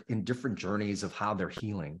people are in different journeys of how they're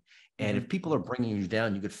healing. And if people are bringing you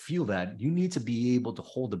down, you could feel that. You need to be able to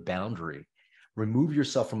hold a boundary, remove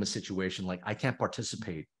yourself from a situation like, I can't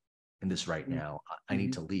participate in this right now. I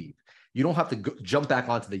need to leave. You don't have to jump back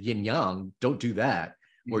onto the yin yang. Don't do that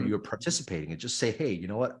where you're participating, and just say, hey, you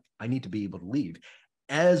know what? I need to be able to leave.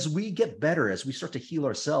 As we get better, as we start to heal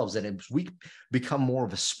ourselves, and as we become more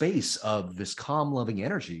of a space of this calm, loving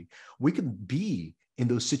energy, we can be in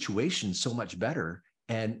those situations so much better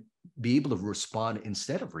and be able to respond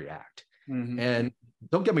instead of react. And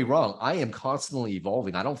don't get me wrong, I am constantly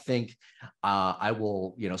evolving. I don't think I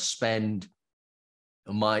will, spend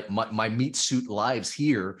my meat suit lives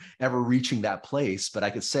here ever reaching that place, but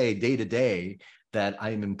I could say day to day that I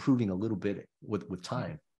am improving a little bit with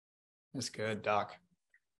time. That's good, Doc.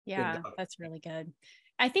 Yeah, that's really good.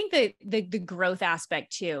 I think that the growth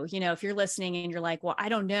aspect too, if you're listening and you're like, well, I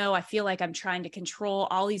don't know, I feel like I'm trying to control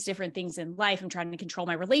all these different things in life. I'm trying to control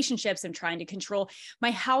my relationships. I'm trying to control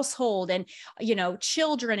my household and,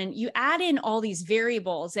 children. And you add in all these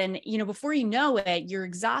variables and, before you know it, you're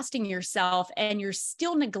exhausting yourself and you're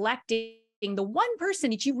still neglecting the one person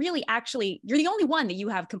that you really you're the only one that you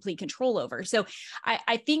have complete control over. So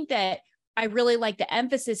I think that I really like the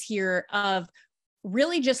emphasis here of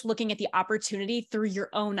really just looking at the opportunity through your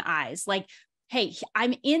own eyes. Like, hey,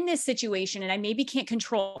 I'm in this situation and I maybe can't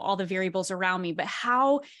control all the variables around me, but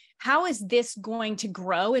how is this going to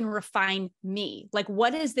grow and refine me? Like,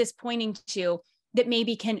 what is this pointing to that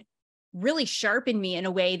maybe can really sharpen me in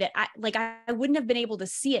a way that I wouldn't have been able to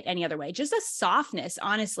see it any other way? Just a softness,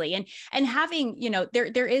 honestly. And having,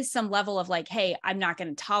 there is some level of like, hey, I'm not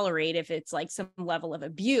going to tolerate if it's like some level of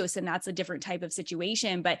abuse, and that's a different type of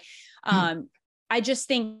situation. But, I just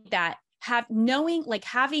think that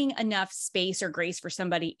having enough space or grace for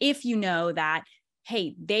somebody, if you know that,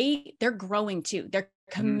 hey, they're growing too, they're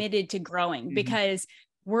committed to growing, because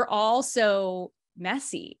we're all so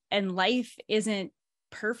messy and life isn't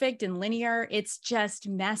perfect and linear. It's just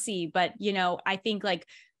messy. But, I think like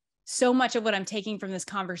so much of what I'm taking from this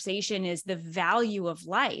conversation is the value of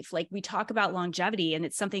life. Like, we talk about longevity, and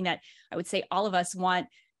it's something that I would say all of us want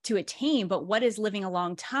to attain, but what is living a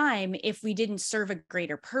long time if we didn't serve a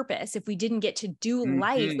greater purpose, if we didn't get to do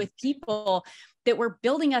life with people that were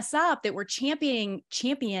building us up, that were championing,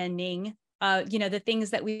 the things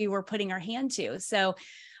that we were putting our hand to. So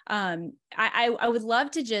I would love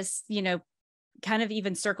to just, kind of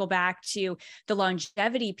even circle back to the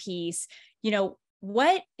longevity piece.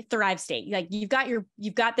 What Thrive State, like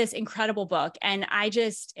you've got this incredible book, and I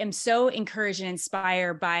just am so encouraged and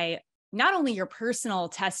inspired by not only your personal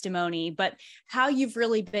testimony, but how you've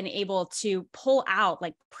really been able to pull out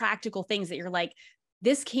like practical things that you're like,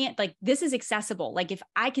 this is accessible. Like, if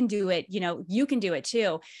I can do it, you can do it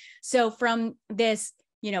too. So from this,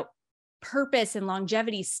 purpose and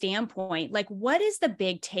longevity standpoint, like, what is the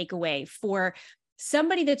big takeaway for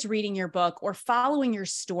somebody that's reading your book or following your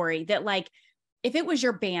story that, like, if it was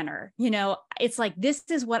your banner, it's like, this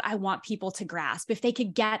is what I want people to grasp. If they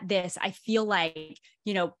could get this, I feel like,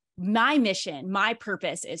 my mission, my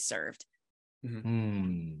purpose is served.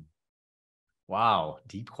 Wow.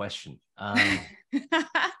 Deep question. I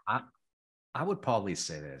would probably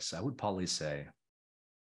say this. I would probably say,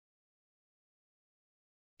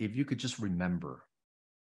 if you could just remember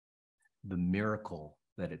the miracle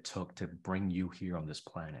that it took to bring you here on this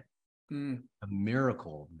planet, A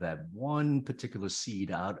miracle that one particular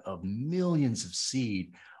seed out of millions of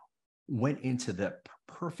seed went into that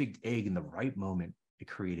perfect egg in the right moment. It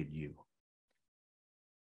created you.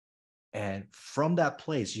 And from that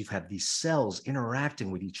place, you've had these cells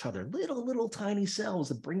interacting with each other, little tiny cells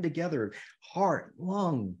that bring together heart,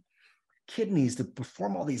 lung, kidneys to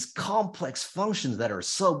perform all these complex functions that are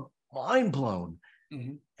so mind blown.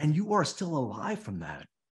 And you are still alive from that.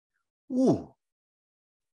 Ooh.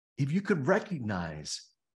 If you could recognize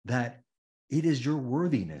that it is your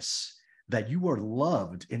worthiness, that you are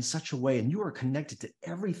loved in such a way, and you are connected to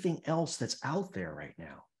everything else that's out there right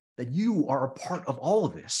now, that you are a part of all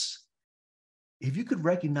of this. If you could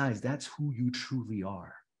recognize that's who you truly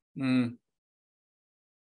are,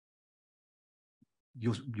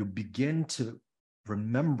 you'll begin to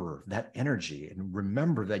remember that energy and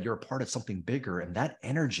remember that you're a part of something bigger, and that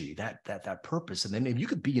energy, that purpose. And then if you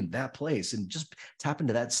could be in that place and just tap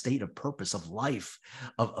into that state of purpose, of life,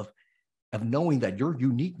 of knowing that your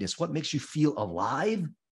uniqueness, what makes you feel alive,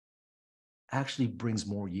 actually brings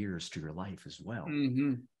more years to your life as well.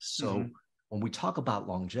 So when we talk about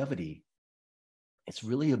longevity, it's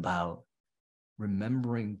really about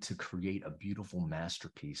remembering to create a beautiful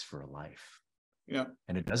masterpiece for a life. Yeah.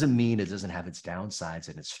 And it doesn't mean it doesn't have its downsides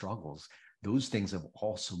and its struggles. Those things are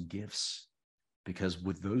also gifts, because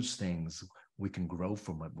with those things, we can grow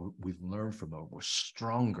from it. We learn from it. We're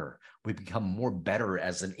stronger. We become more better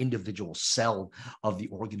as an individual cell of the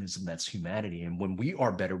organism that's humanity. And when we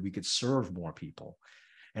are better, we could serve more people.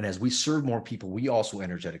 And as we serve more people, we also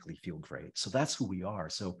energetically feel great. So that's who we are.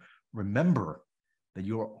 So remember that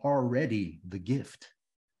you're already the gift.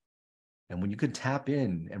 And when you can tap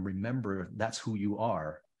in and remember that's who you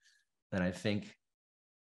are, then I think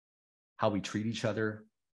how we treat each other,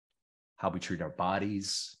 how we treat our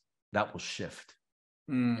bodies, that will shift.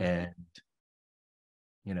 And,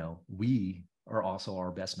 we are also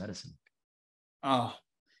our best medicine. Oh,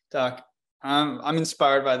 Doc, I'm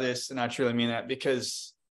inspired by this, and I truly mean that,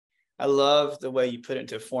 because I love the way you put it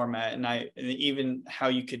into a format, and even how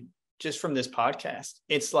you could, just from this podcast,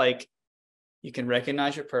 it's like you can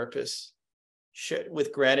recognize your purpose.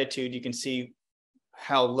 With gratitude, you can see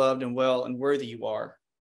how loved and well and worthy you are.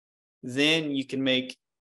 Then you can make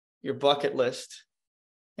your bucket list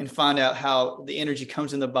and find out how the energy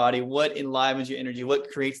comes in the body, what enlivens your energy, what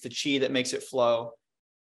creates the chi that makes it flow.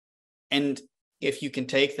 And if you can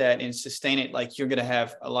take that and sustain it, like, you're going to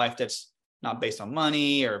have a life that's not based on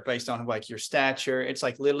money or based on like your stature. It's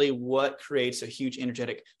like literally what creates a huge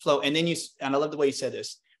energetic flow. And then and I love the way you said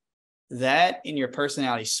this, that in your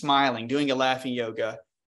personality, smiling, doing a laughing yoga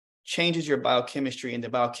changes your biochemistry, and the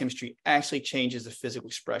biochemistry actually changes the physical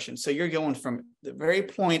expression. So you're going from the very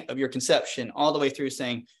point of your conception all the way through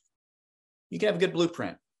saying, you can have a good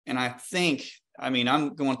blueprint. And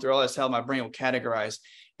I'm going through all this, how my brain will categorize.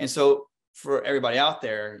 And so for everybody out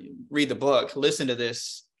there, read the book, listen to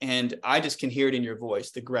this, and I just can hear it in your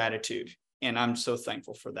voice, the gratitude. And I'm so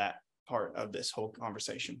thankful for that part of this whole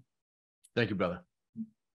conversation. Thank you, brother.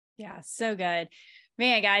 Yeah, so good.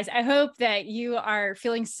 Man, guys, I hope that you are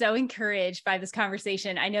feeling so encouraged by this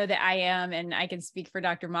conversation. I know that I am, and I can speak for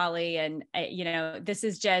Dr. Motley. And, this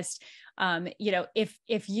is just,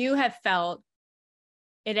 if you have felt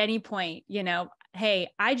at any point, hey,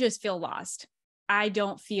 I just feel lost. I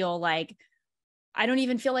don't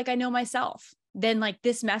even feel like I know myself. Then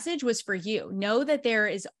this message was for you. Know that there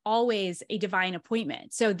is always a divine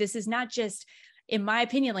appointment. So this is not just, in my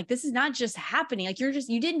opinion, this is not just happening.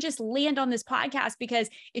 You didn't just land on this podcast because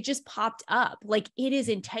it just popped up. It is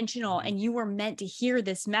intentional, and you were meant to hear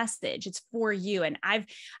this message. It's for you. And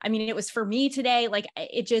it was for me today.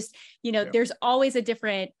 It just, there's always a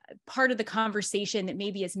different part of the conversation that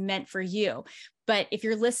maybe is meant for you. But if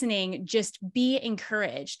you're listening, just be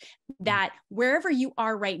encouraged that wherever you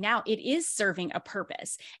are right now, it is serving a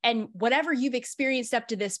purpose. And whatever you've experienced up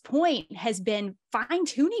to this point has been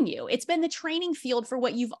fine-tuning you. It's been the training field for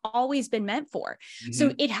what you've always been meant for.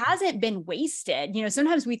 So it hasn't been wasted.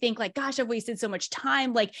 Sometimes we think gosh, I've wasted so much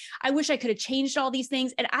time. I wish I could have changed all these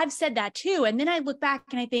things. And I've said that too. And then I look back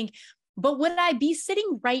and I think, but would I be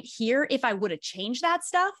sitting right here if I would have changed that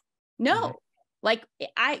stuff? No. I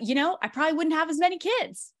probably wouldn't have as many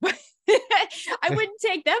kids. I wouldn't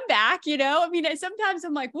take them back. Sometimes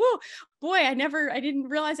I'm like, whoa, boy, I didn't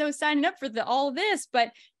realize I was signing up for all of this,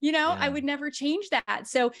 but I would never change that.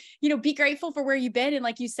 So, be grateful for where you've been. And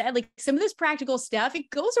like you said, some of this practical stuff, it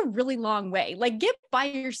goes a really long way. Get by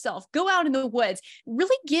yourself, go out in the woods,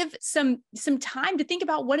 really give some time to think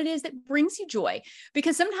about what it is that brings you joy,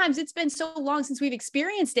 because sometimes it's been so long since we've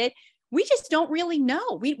experienced it. we just don't really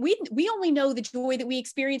know. We only know the joy that we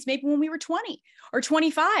experienced maybe when we were 20 or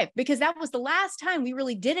 25, because that was the last time we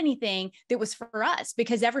really did anything that was for us,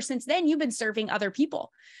 because ever since then you've been serving other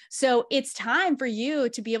people. So it's time for you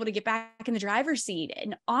to be able to get back in the driver's seat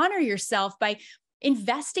and honor yourself by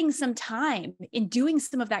investing some time in doing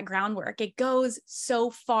some of that groundwork. It goes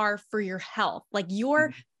so far for your health. Like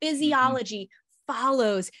your physiology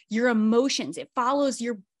follows your emotions. It follows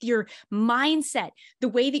your mindset, the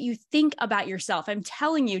way that you think about yourself. I'm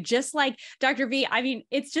telling you, just like Dr. V, I mean,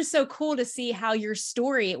 it's just so cool to see how your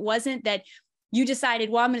story, it wasn't that you decided,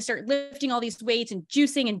 well, I'm going to start lifting all these weights and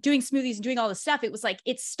juicing and doing smoothies and doing all this stuff. It was like,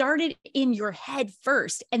 it started in your head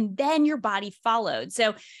first, and then your body followed.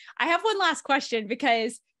 So I have one last question,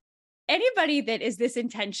 because anybody that is this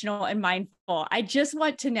intentional and mindful, I just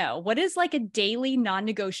want to know, what is like a daily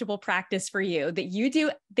non-negotiable practice for you that you do,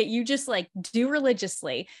 that you just like do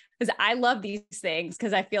religiously? Because I love these things,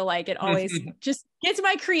 because I feel like it always just gets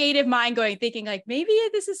my creative mind going, thinking like, maybe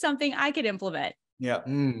this is something I could implement. Yeah.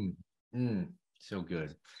 So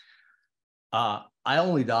good. I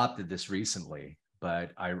only adopted this recently,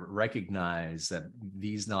 but I recognize that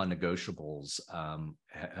these non-negotiables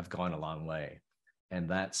have gone a long way. And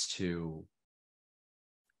that's to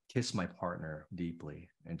kiss my partner deeply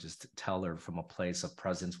and just tell her from a place of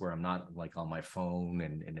presence where I'm not like on my phone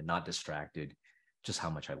and not distracted, just how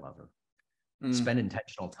much I love her. Spend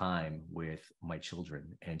intentional time with my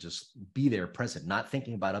children and just be there present, not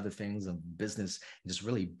thinking about other things and business, and just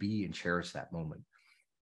really be and cherish that moment.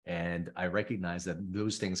 And I recognize that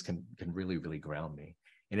those things can really, really ground me.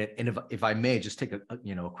 And if I may just take a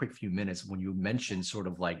quick few minutes, when you mentioned sort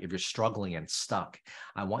of like, if you're struggling and stuck,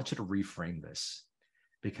 I want you to reframe this,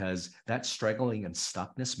 because that struggling and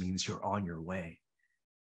stuckness means you're on your way.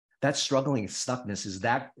 That struggling and stuckness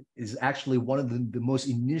is actually one of the most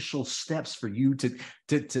initial steps for you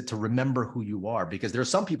to remember who you are, because there are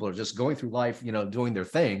some people who are just going through life, doing their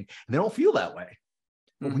thing, and they don't feel that way.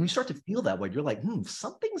 But when you start to feel that way, you're like,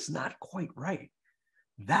 something's not quite right.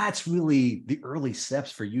 That's really the early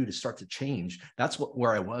steps for you to start to change. That's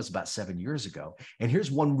where I was about 7 years ago. And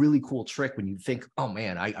here's one really cool trick when you think, oh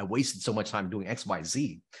man, I wasted so much time doing X, Y,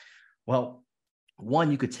 Z. Well,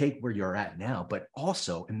 one, you could take where you're at now, but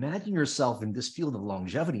also imagine yourself in this field of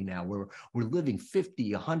longevity now, where we're living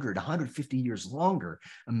 50, 100, 150 years longer.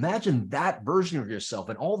 Imagine that version of yourself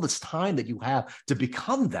and all this time that you have to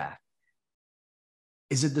become that.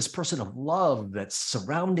 Is it this person of love that's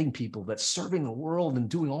surrounding people, that's serving the world and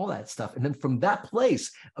doing all that stuff? And then from that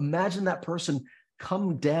place, imagine that person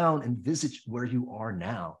come down and visit where you are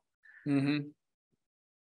now. And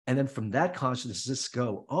then from that consciousness, just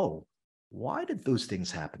go, oh, why did those things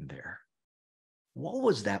happen there? What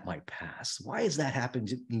was that my past? Why is that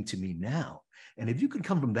happening to me now? And if you could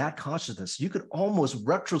come from that consciousness, you could almost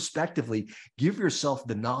retrospectively give yourself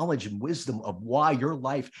the knowledge and wisdom of why your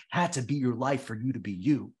life had to be your life for you to be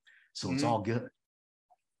you. So it's all good.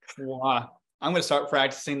 Wow. I'm going to start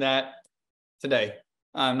practicing that today.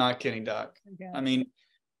 I'm not kidding, Doc. Okay. I mean,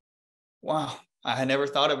 wow. I had never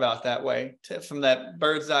thought about that way, from that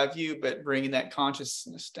bird's eye view, but bringing that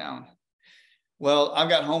consciousness down. Well, I've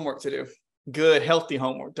got homework to do. Good, healthy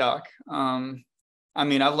homework, Doc. I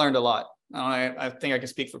mean, I've learned a lot. I think I can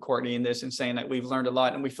speak for Courtney in this, and saying that we've learned a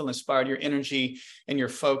lot and we feel inspired. Your energy and your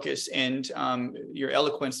focus and your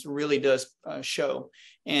eloquence really does show.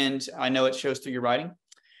 And I know it shows through your writing.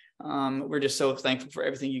 We're just so thankful for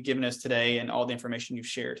everything you've given us today and all the information you've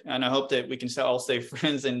shared. And I hope that we can all stay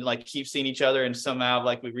friends and like keep seeing each other and somehow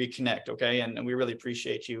like we reconnect. Okay. And we really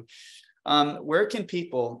appreciate you. Where can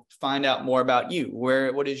people find out more about you?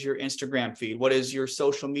 What is your Instagram feed? What is your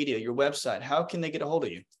social media, your website? How can they get a hold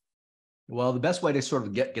of you? Well, the best way to sort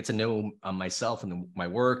of get to know myself and my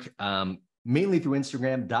work, mainly through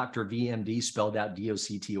Instagram, Dr. VuuMD, spelled out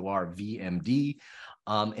DOCTOR VuuMD.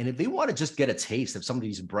 And if they want to just get a taste of some of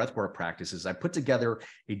these breathwork practices, I put together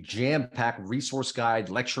a jam-packed resource guide,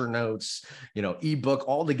 lecture notes, ebook,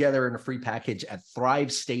 all together in a free package at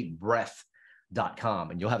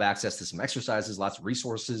thrivestatebreath.com. And you'll have access to some exercises, lots of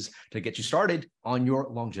resources to get you started on your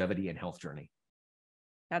longevity and health journey.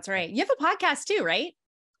 That's right. You have a podcast too, right?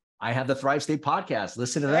 I have the Thrive State podcast.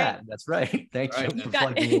 Listen to that. That's right. Thank you for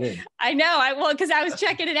plugging it in. I know. Because I was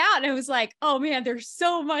checking it out and I was like, oh man, there's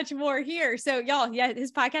so much more here. So y'all, yeah,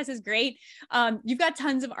 his podcast is great. You've got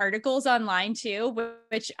tons of articles online too,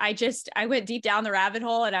 which I went deep down the rabbit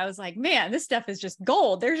hole and I was like, man, this stuff is just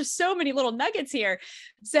gold. There's just so many little nuggets here.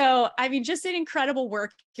 So, I mean, just an incredible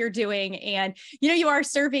work you're doing. And, you are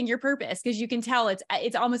serving your purpose, because you can tell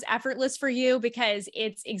it's almost effortless for you, because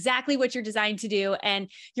it's exactly what you're designed to do. And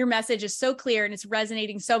you're message is so clear and it's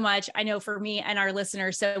resonating so much, I know, for me and our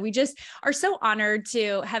listeners. So we just are so honored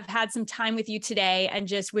to have had some time with you today, and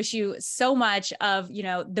just wish you so much of,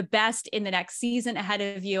 the best in the next season ahead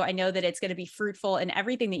of you. I know that it's going to be fruitful in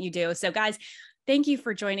everything that you do. So guys, thank you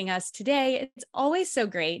for joining us today. It's always so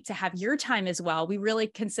great to have your time as well. We really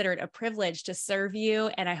consider it a privilege to serve you.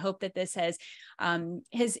 And I hope that this has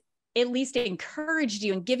at least encouraged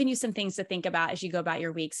you and given you some things to think about as you go about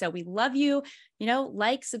your week. So we love you.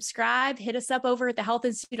 Like, subscribe, hit us up over at the Health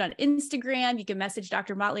Institute on Instagram. You can message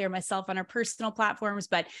Dr. Motley or myself on our personal platforms,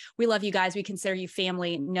 but we love you guys. We consider you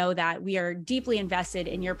family. Know that we are deeply invested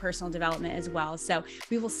in your personal development as well. So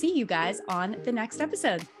we will see you guys on the next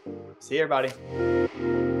episode. See you,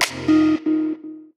 everybody.